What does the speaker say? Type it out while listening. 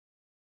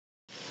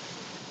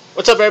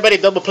What's up, everybody?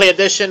 Double play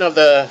edition of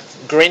the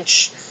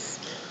Grinch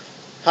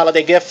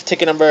holiday gift.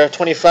 Ticket number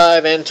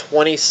 25 and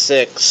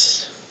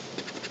 26.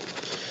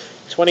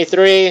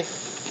 23,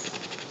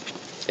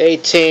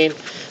 18,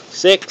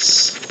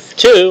 6,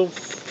 2,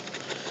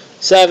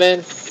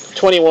 7,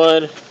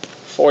 21,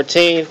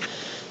 14,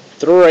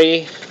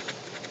 3,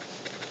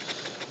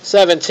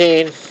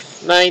 17,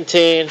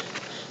 19,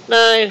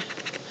 9,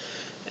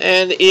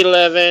 and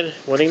 11.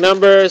 Winning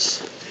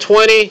numbers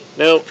 20,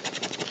 nope.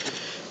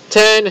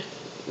 10,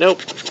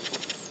 nope.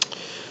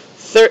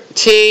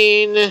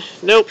 13,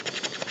 nope.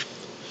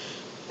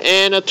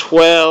 And a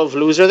 12.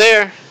 Loser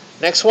there.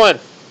 Next one.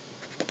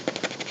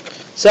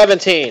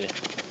 17,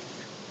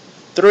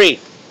 3,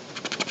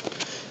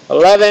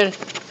 11,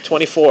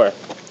 24,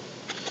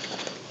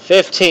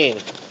 15,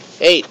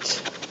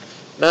 8,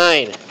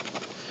 9,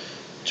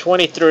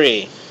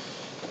 23,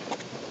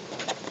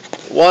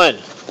 1,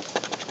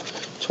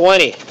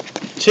 20,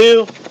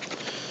 2,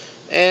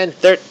 and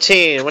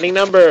 13. Winning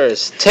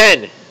numbers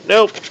 10,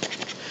 nope.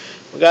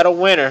 We got a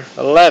winner.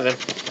 11,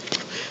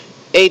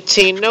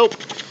 18, nope.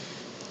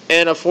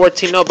 And a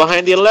 14, nope.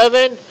 Behind the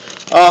 11,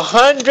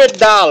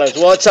 $100.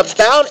 Well, it's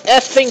about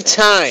effing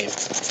time.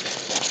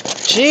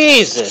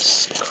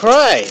 Jesus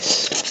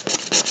Christ.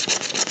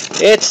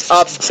 It's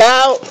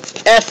about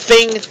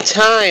effing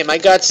time. I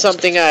got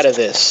something out of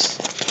this.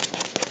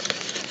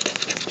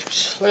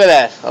 Look at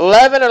that.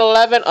 11 and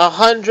 11,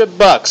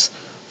 $100.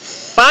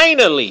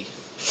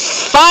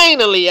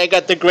 Finally, I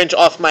got the Grinch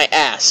off my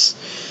ass.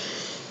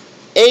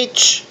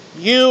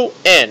 HUN.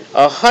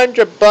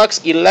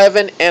 $100,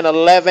 11 and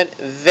 11.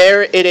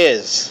 There it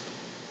is.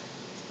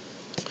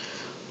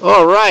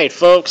 Alright,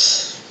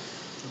 folks.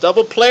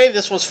 Double play.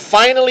 This was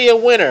finally a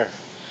winner.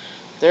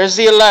 There's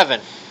the 11.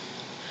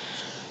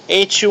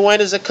 HUN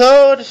is a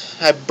code.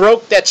 I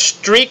broke that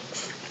streak.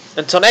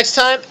 Until next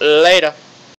time, later.